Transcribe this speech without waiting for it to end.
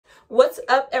What's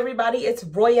up, everybody? It's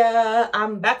Roya.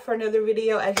 I'm back for another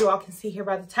video, as you all can see here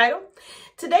by the title.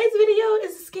 Today's video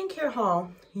is a skincare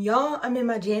haul. Y'all, I'm in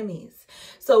my jammies.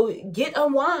 So get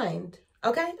unwind,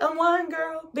 okay? Unwind,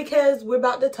 girl, because we're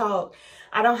about to talk.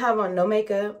 I don't have on no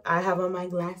makeup. I have on my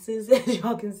glasses, as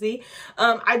y'all can see.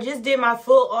 I just did my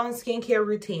full-on skincare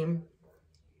routine.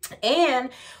 And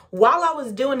while I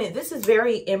was doing it, this is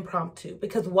very impromptu,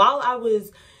 because while I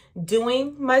was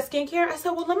doing my skincare, I said,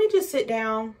 well, let me just sit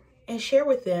down and share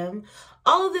with them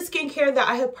all of the skincare that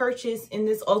I have purchased in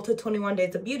this Ulta 21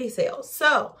 Days of Beauty sale.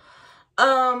 So,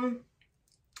 I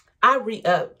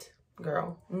re-upped,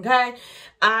 girl, okay?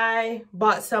 I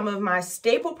bought some of my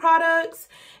staple products,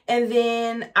 and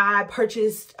then I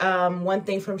purchased one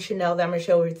thing from Chanel that I'm gonna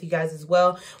share with you guys as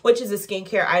well, which is a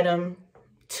skincare item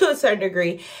to a certain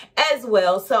degree as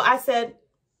well. So I said,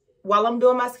 while I'm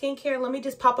doing my skincare, let me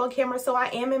just pop on camera. So I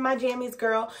am in my jammies,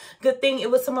 girl. Good thing it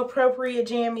was some appropriate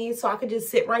jammies, so I could just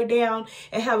sit right down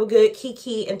and have a good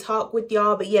kiki and talk with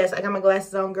y'all. But yes, I got my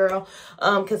glasses on, girl,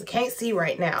 because I can't see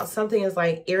right now. Something is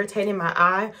like irritating my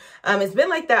eye. It's been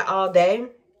like that all day,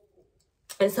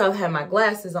 and so I've had my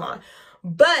glasses on.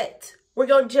 But we're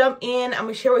going to jump in. I'm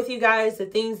going to share with you guys the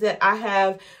things that I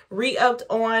have re-upped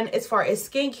on as far as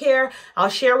skincare. I'll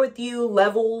share with you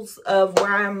levels of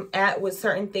where I'm at with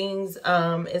certain things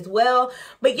as well.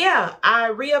 But yeah, I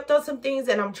re-upped on some things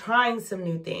and I'm trying some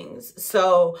new things.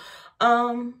 So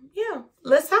yeah,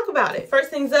 let's talk about it.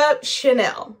 First things up,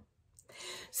 Chanel.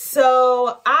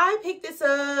 So I picked this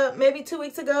up maybe 2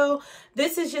 weeks ago.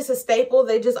 This is just a staple.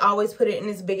 They just always put it in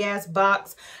this big ass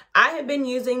box. I have been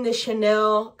using the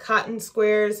Chanel cotton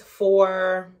squares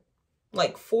for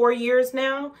like 4 years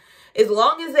now. As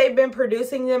long as they've been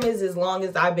producing them is as long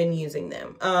as I've been using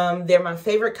them. They're my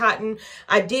favorite cotton.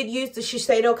 I did use the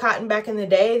Shiseido cotton back in the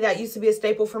day. That used to be a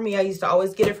staple for me. I used to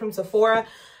always get it from Sephora.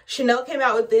 Chanel came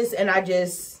out with this and I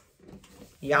just,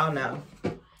 y'all know.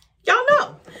 Y'all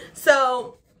know.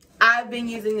 So I've been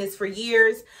using this for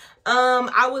years.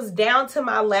 I was down to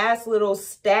my last little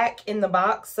stack in the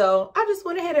box, so I just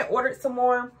went ahead and ordered some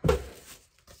more.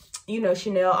 You know,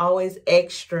 Chanel always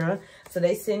extra, so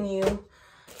they send you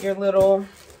your little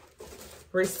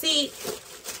receipt.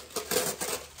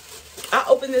 I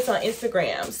opened this on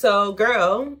Instagram. So,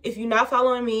 girl, if you're not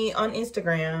following me on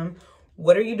Instagram,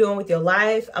 what are you doing with your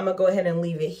life? I'm gonna go ahead and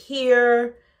leave it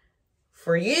here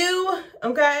for you,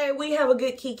 okay? We have a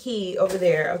good kiki over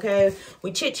there, okay?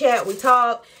 We chit chat, we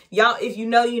talk. Y'all, if you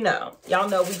know, you know. Y'all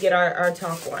know we get our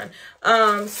talk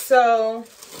on. So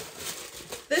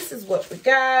this is what we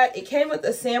got. It came with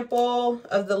a sample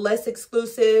of the Less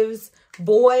Exclusives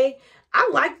Boy. I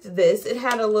liked this. It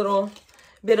had a little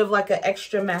bit of like an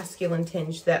extra masculine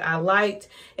tinge that I liked.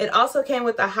 It also came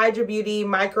with a Hydra Beauty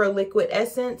Micro Liquid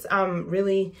Essence. I'm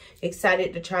really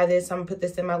excited to try this. I'm gonna put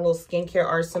this in my little skincare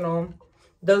arsenal.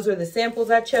 Those are the samples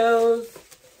I chose.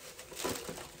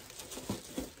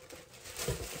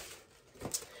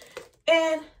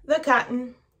 And the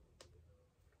cotton.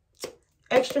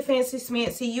 Extra fancy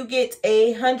smancy. You get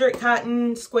 100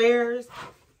 cotton squares.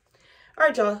 All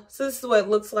right, y'all. So this is what it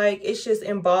looks like. It's just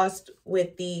embossed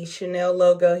with the Chanel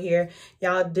logo here.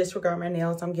 Y'all disregard my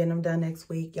nails. I'm getting them done next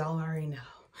week. Y'all already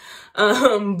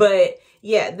know. But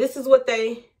yeah, this is what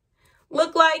they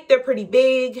look like. They're pretty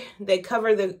big. They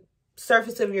cover the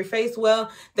surface of your face well.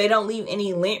 They don't leave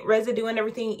any lint residue and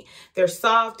everything. They're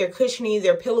soft, they're cushiony,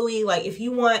 they're pillowy. Like, if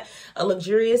you want a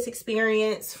luxurious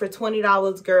experience for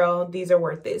 $20, girl, these are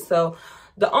worth it. So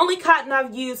the only cotton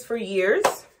I've used for years.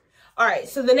 All right,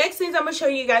 so the next things I'm gonna show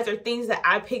you guys are things that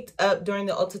I picked up during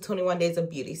the Ulta 21 Days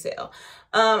of Beauty sale.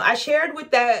 I shared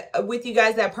with you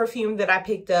guys that perfume that I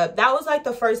picked up. That was like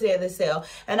the first day of the sale.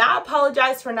 And I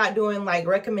apologize for not doing like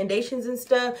recommendations and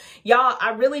stuff. Y'all,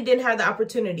 I really didn't have the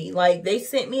opportunity. Like, they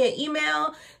sent me an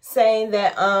email saying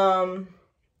that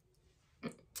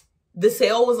the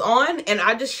sale was on, and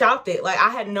I just shopped it. Like, I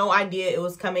had no idea it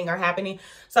was coming or happening.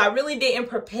 So I really didn't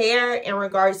prepare in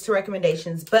regards to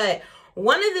recommendations. But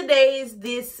one of the days,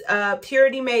 this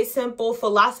Purity Made Simple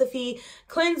Philosophy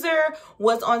Cleanser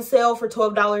was on sale for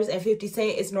 $12.50.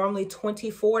 It's normally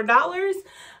 $24.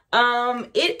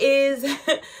 It is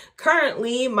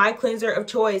currently my cleanser of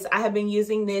choice. I have been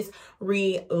using this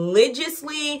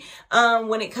religiously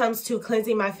when it comes to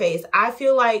cleansing my face. I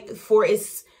feel like for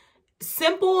its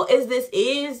simple as this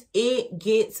is, it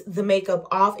gets the makeup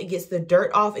off, it gets the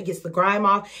dirt off, it gets the grime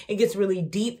off, it gets really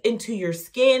deep into your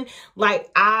skin. Like,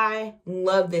 I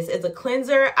love this as a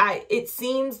cleanser. It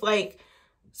seems like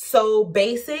so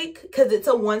basic because it's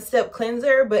a one-step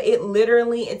cleanser, but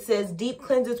it says deep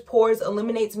cleanses pores,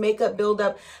 eliminates makeup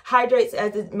buildup, hydrates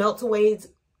as it melts away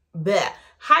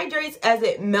Hydrates as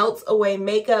it melts away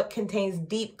makeup, contains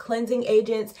deep cleansing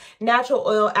agents, natural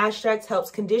oil extracts,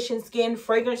 helps condition skin,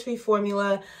 fragrance-free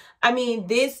formula. I mean,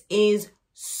 this is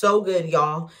so good,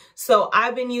 y'all. So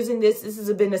I've been using this. This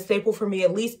has been a staple for me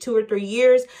at least 2 or 3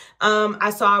 years.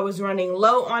 I saw I was running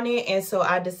low on it, and so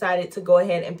I decided to go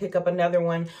ahead and pick up another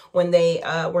one when they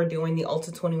were doing the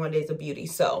Ulta 21 Days of Beauty.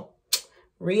 So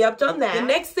re-upped on that. The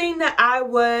next thing that I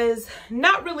was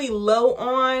not really low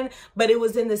on, but it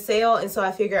was in the sale, and so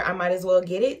I figured I might as well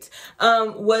get it,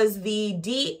 was the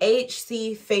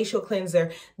DHC facial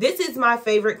cleanser. This is my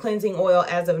favorite cleansing oil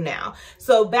as of now.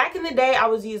 So back in the day, I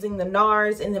was using the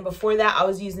NARS, and then before that, I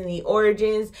was using the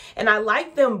Origins, and I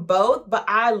like them both, but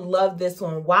I love this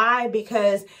one. Why?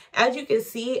 Because as you can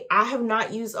see, I have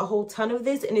not used a whole ton of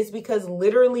this, and it's because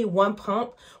literally one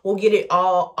pump will get it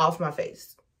all off my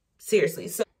face.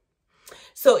 Seriously.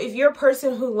 So if you're a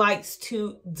person who likes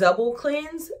to double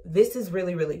cleanse, this is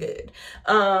really, really good.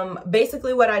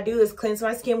 Basically what I do is cleanse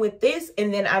my skin with this,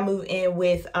 and then I move in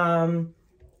with the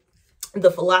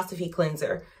Philosophy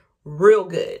cleanser. Real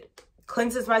good.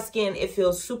 Cleanses my skin. It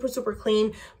feels super, super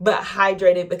clean, but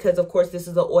hydrated, because of course this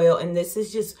is the oil and this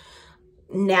is just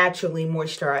naturally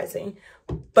moisturizing.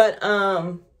 But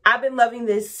I've been loving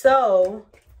this, so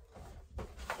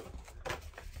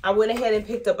I went ahead and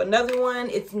picked up another one.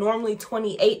 It's normally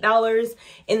 $28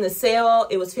 in the sale.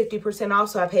 It was 50% off,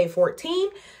 so I paid $14.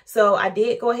 So I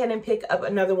did go ahead and pick up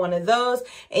another one of those.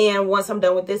 And once I'm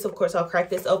done with this, of course, I'll crack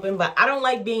this open. But I don't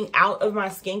like being out of my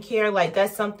skincare. Like,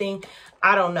 that's something,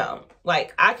 I don't know.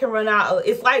 Like, I can run out.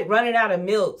 It's like running out of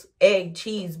milk, egg,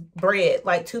 cheese, bread,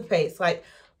 like toothpaste. Like,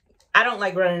 I don't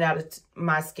like running out of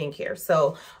my skincare.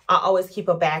 So I always keep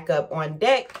a backup on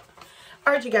deck.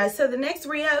 All right, you guys, so the next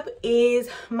re-up is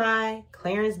my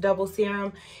Clarins Double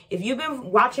Serum. If you've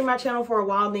been watching my channel for a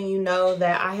while, then you know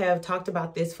that I have talked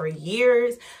about this for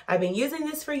years. I've been using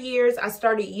this for years. I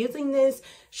started using this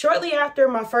shortly after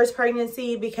my first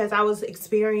pregnancy because I was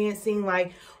experiencing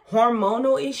like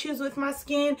hormonal issues with my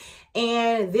skin,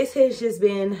 and this has just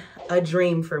been a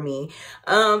dream for me.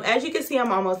 As you can see,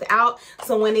 I'm almost out.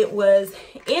 So when it was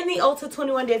in the Ulta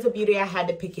 21 Days of Beauty, I had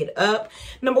to pick it up.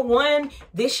 Number one,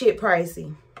 this shit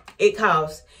pricey. It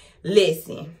costs,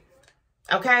 listen,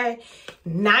 okay,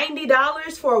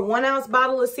 $90 for a 1 ounce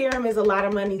bottle of serum is a lot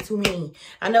of money to me.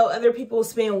 I know other people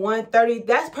spend $130.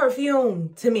 That's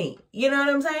perfume to me. You know what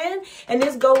I'm saying? And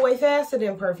this go way faster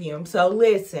than perfume. So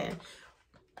listen,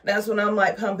 that's when I'm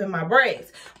like pumping my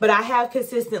brakes. But I have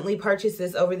consistently purchased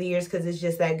this over the years because it's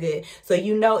just that good. So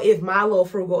you know, if my little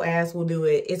frugal ass will do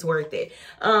it, it's worth it.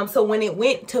 So when it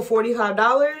went to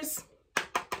 $45,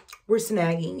 we're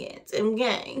snagging it.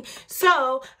 Okay.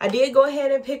 So I did go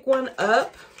ahead and pick one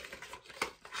up.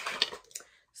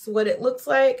 So what it looks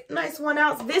like, nice 1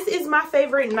 ounce. This is my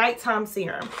favorite nighttime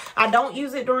serum. I don't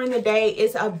use it during the day.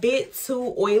 It's a bit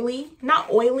too oily.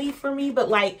 Not oily for me, but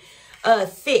like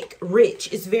thick,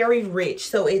 rich. It's very rich.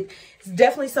 So it's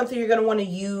definitely something you're going to want to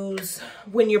use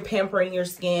when you're pampering your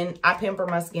skin. I pamper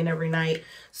my skin every night.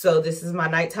 So this is my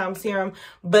nighttime serum.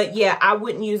 But yeah, I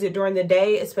wouldn't use it during the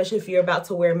day, especially if you're about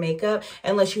to wear makeup,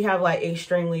 unless you have like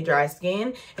extremely dry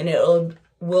skin, and it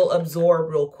will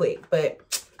absorb real quick. But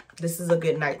this is a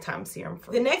good nighttime serum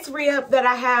for me. The next re-up that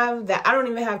I have that I don't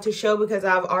even have to show because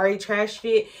I've already trashed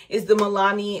it is the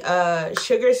Milani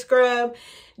Sugar Scrub.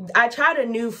 I tried a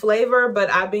new flavor, but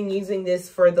I've been using this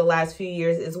for the last few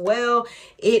years as well.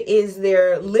 It is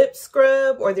their lip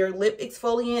scrub or their lip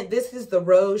exfoliant. This is the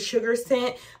rose sugar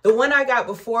scent. The one I got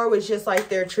before was just like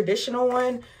their traditional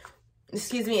one.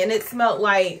 Excuse me. And it smelled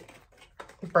like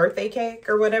birthday cake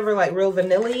or whatever, like real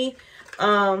vanilla-y.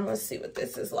 Let's see what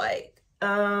this is like.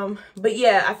 But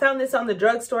yeah, I found this on the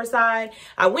drugstore side.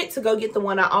 I went to go get the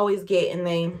one I always get, and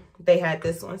they had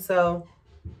this one. So,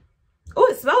 oh,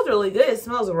 it smells really good. It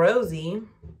smells rosy.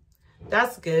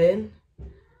 That's good.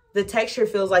 The texture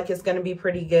feels like it's going to be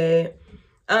pretty good.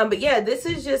 But yeah, this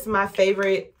is just my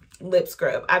favorite lip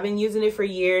scrub. I've been using it for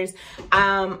years.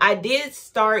 I did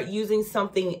start using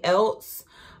something else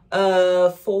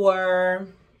for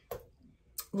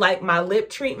like my lip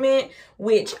treatment,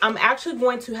 which I'm actually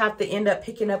going to have to end up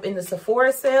picking up in the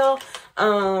Sephora sale.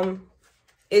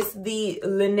 It's the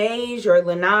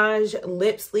Laneige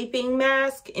lip sleeping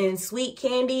mask in Sweet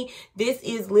Candy. This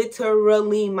is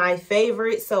literally my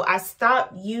favorite. So I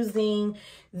stopped using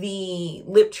the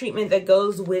lip treatment that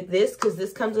goes with this because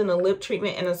this comes in a lip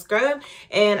treatment and a scrub.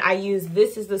 And I use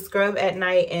this as the scrub at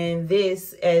night and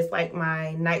this as like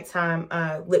my nighttime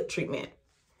lip treatment.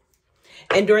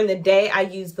 And during the day, I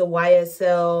use the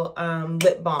YSL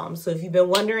lip balm. So if you've been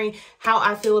wondering how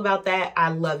I feel about that, I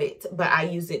love it. But I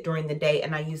use it during the day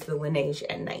and I use the Laneige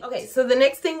at night. Okay, so the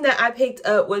next thing that I picked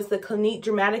up was the Clinique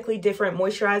Dramatically Different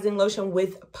Moisturizing Lotion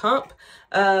with Pump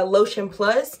Lotion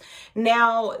Plus.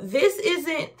 Now, this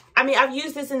isn't, I mean, I've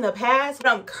used this in the past.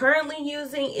 What I'm currently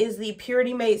using is the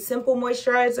Purity Made Simple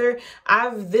Moisturizer.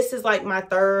 This is like my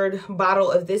third bottle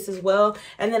of this as well.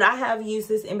 And then I have used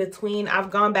this in between. I've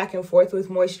gone back and forth with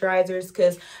moisturizers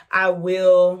because I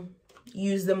will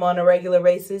use them on a regular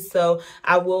basis, so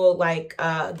I will like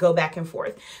go back and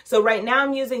forth. So right now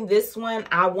I'm using this one.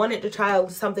 I wanted to try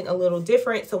something a little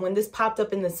different, so when this popped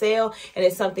up in the sale and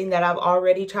it's something that I've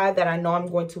already tried that I know I'm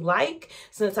going to like,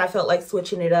 since I felt like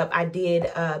switching it up, I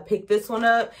did pick this one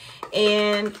up.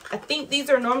 And I think these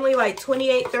are normally like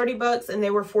 $28-30 and they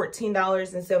were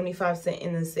 $14.75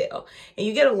 in the sale, and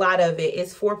you get a lot of it.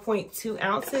 It's 4.2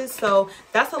 ounces, so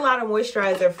that's a lot of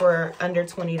moisturizer for under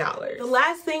 $20. The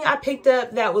last thing I picked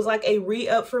up that was like a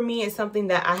re-up for me is something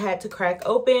that I had to crack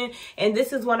open, and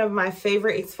this is one of my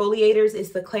favorite exfoliators.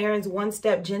 It's the Clarins One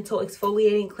Step Gentle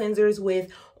Exfoliating Cleansers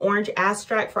with Orange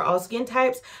Extract for all skin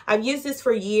types. I've used this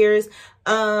for years.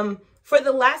 For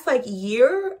the last like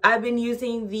year, I've been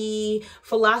using the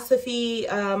Philosophy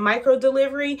micro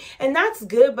delivery, and that's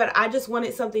good, but I just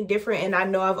wanted something different, and I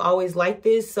know I've always liked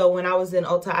this, so when I was in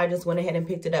Ulta, I just went ahead and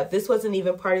picked it up. This wasn't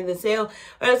even part of the sale.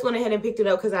 I just went ahead and picked it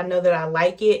up because I know that I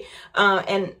like it,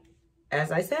 and as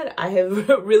I said, I have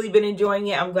really been enjoying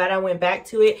it. I'm glad I went back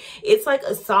to it. It's like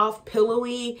a soft,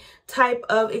 pillowy type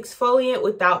of exfoliant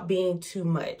without being too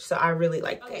much. So I really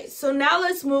like it. Okay, so now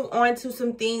let's move on to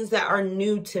some things that are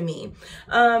new to me.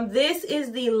 This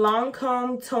is the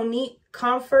Lancome Tonique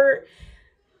Comfort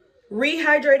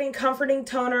Rehydrating Comforting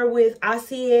Toner with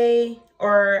acai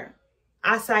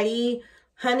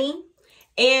honey.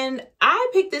 And I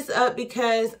picked this up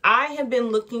because I have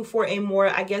been looking for a more,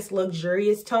 I guess,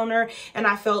 luxurious toner. And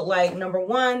I felt like, number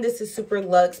one, this is super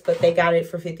luxe, but they got it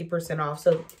for 50% off.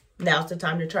 So now's the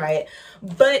time to try it.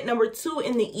 But number two,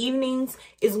 in the evenings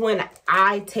is when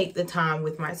I take the time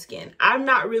with my skin. I'm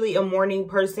not really a morning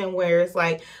person where it's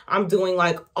like I'm doing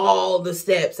like all the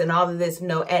steps and all of this.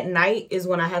 No, at night is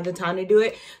when I have the time to do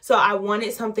it. So I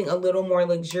wanted something a little more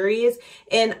luxurious.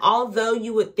 And although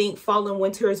you would think fall and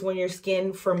winter is when your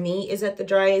skin, for me, is at the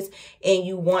driest and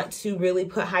you want to really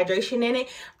put hydration in it,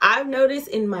 I've noticed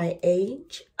in my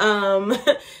age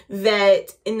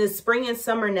that in the spring and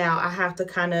summer now, I have to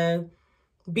kind of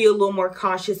be a little more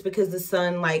cautious because the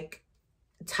sun like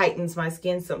tightens my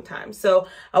skin sometimes. So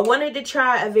I wanted to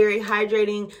try a very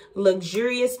hydrating,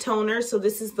 luxurious toner. So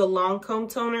this is the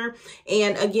Lancome toner.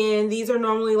 And again, these are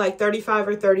normally like 35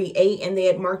 or 38 and they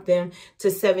had marked them to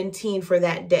 17 for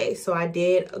that day. So I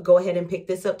did go ahead and pick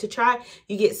this up to try.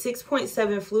 You get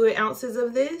 6.7 fluid ounces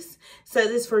of this. So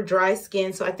this is for dry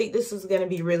skin. So I think this is going to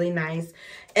be really nice.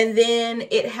 And then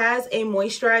it has a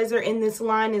moisturizer in this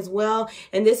line as well.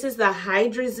 And this is the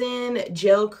Hydrazine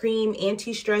Gel Cream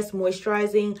Anti-Stress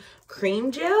Moisturizing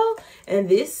Cream Gel. And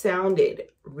this sounded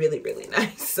really, really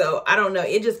nice. So I don't know.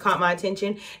 It just caught my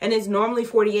attention. And it's normally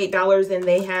 $48 and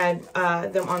they had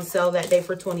them on sale that day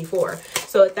for $24.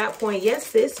 So at that point, yes,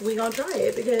 sis, we're going to try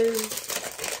it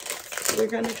because we're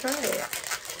going to try it.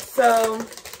 So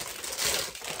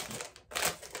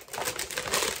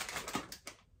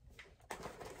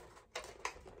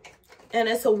and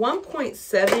it's a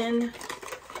 1.7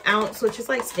 ounce, which is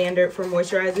like standard for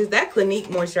moisturizers. That Clinique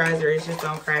moisturizer is just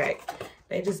on crack.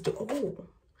 They just do, oh,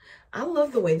 I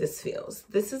love the way this feels.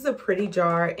 This is a pretty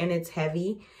jar and it's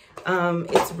heavy.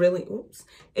 It's really, oops,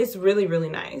 it's really, really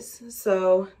nice.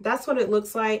 So that's what it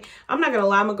looks like. I'm not gonna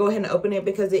lie, I'm gonna go ahead and open it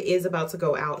because it is about to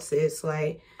go out, sis.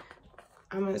 Like,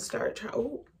 I'm gonna start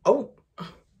trying, oh.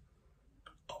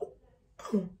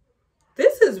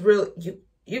 This is really,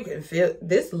 you can feel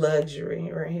this luxury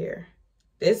right here.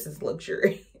 This is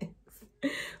luxurious.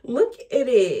 Look at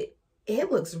it.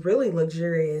 It looks really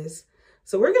luxurious.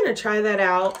 So we're going to try that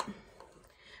out.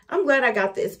 I'm glad I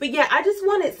got this. But yeah, I just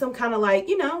wanted some kind of like,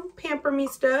 you know, pamper me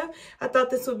stuff. I thought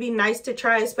this would be nice to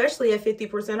try, especially at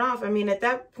 50% off. I mean, at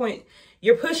that point,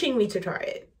 you're pushing me to try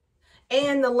it.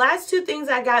 And the last two things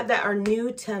I got that are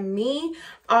new to me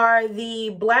are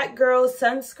the Black Girl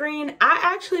sunscreen. I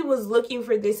actually was looking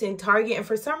for this in Target, and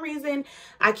for some reason,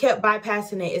 I kept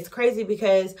bypassing it. It's crazy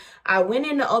because I went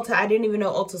into Ulta. I didn't even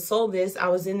know Ulta sold this. I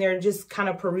was in there just kind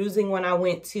of perusing when I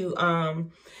went to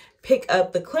pick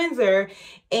up the cleanser,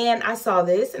 and I saw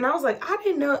this and I was like, I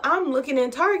didn't know. I'm looking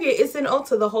in Target. It's in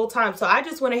Ulta the whole time. So I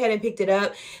just went ahead and picked it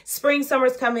up. Spring,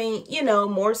 summer's coming, you know,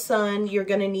 more sun. You're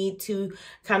going to need to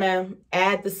kind of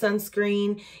add the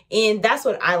sunscreen. And that's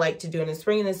what I like to do in the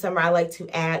spring in the summer, I like to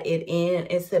add it in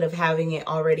instead of having it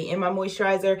already in my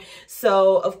moisturizer.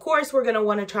 So of course, we're going to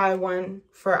want to try one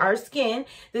for our skin.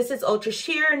 This is Ultra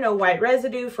Sheer, no white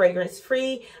residue, fragrance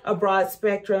free, a broad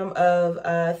spectrum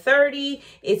of 30.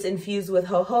 It's infused with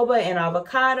jojoba and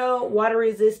avocado, water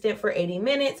resistant for 80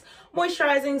 minutes,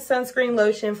 moisturizing sunscreen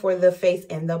lotion for the face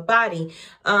and the body,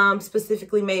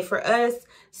 specifically made for us.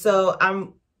 So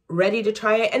I'm ready to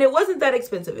try it, and it wasn't that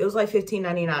expensive. It was like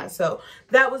 $15.99, so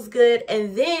that was good.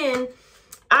 And then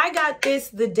I got this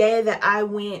the day that I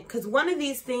went, because one of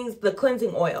these things, the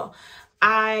cleansing oil,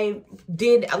 I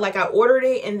did, like, I ordered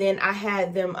it, and then I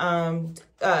had them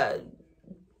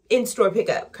in-store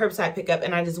pickup, curbside pickup,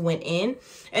 and I just went in.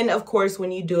 And of course,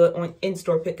 when you do it on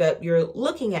in-store pickup, you're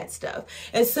looking at stuff.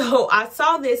 And so I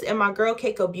saw this, and my girl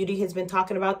Keiko Beauty has been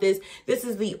talking about this. This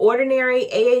is the Ordinary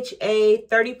AHA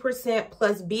 30%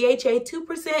 plus BHA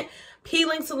 2%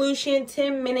 peeling solution,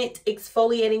 10-minute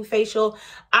exfoliating facial.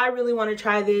 I really want to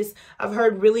try this. I've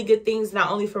heard really good things,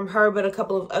 not only from her, but a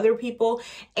couple of other people.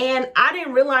 And I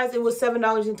didn't realize it was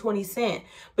 $7.20,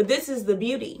 but this is the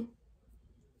beauty.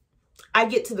 I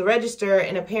get to the register,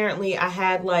 and apparently I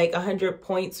had like 100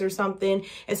 points or something.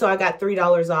 And so I got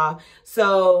 $3 off.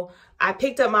 So I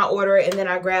picked up my order, and then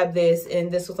I grabbed this,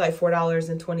 and this was like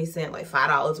 $4.20, like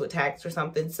 $5 with tax or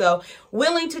something. So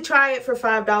willing to try it for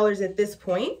 $5 at this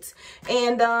point.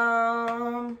 And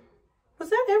was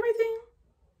that everything?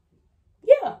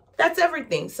 Yeah, that's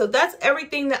everything. So that's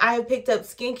everything that I have picked up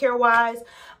skincare wise.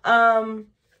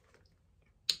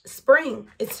 Spring,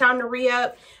 it's time to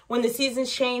re-up. When the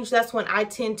seasons change, that's when I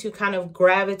tend to kind of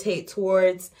gravitate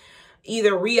towards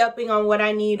either re-upping on what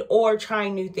I need or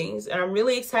trying new things. And I'm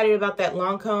really excited about that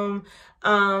Lancome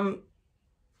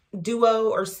duo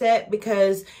or set,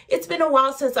 because it's been a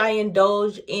while since I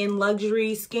indulged in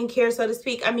luxury skincare, so to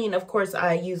speak. I mean, of course,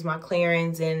 I use my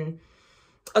Clarins and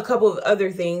a couple of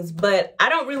other things, but I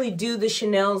don't really do the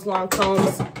Chanel's,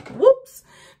 Lancome's,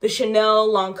 the Chanel,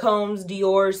 Lancome's,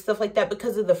 Dior, stuff like that,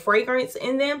 because of the fragrance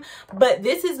in them. But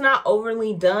this is not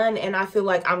overly done, and I feel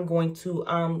like I'm going to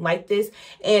like this.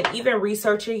 And even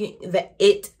researching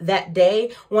that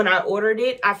day when I ordered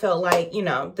it, I felt like, you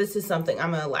know, this is something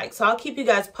I'm gonna like. So I'll keep you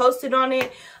guys posted on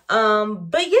it.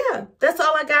 But yeah, that's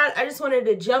all I got. I just wanted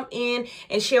to jump in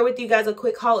and share with you guys a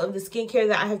quick haul of the skincare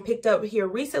that I have picked up here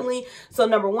recently. So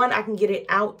number one, I can get it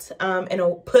out and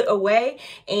put away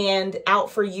and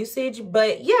out for usage.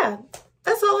 But yeah,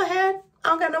 that's all I had. I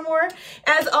don't got no more.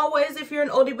 As always, if you're an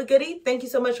oldie but goodie, thank you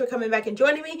so much for coming back and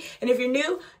joining me. And if you're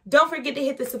new, don't forget to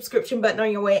hit the subscription button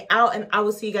on your way out, and I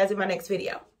will see you guys in my next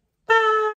video.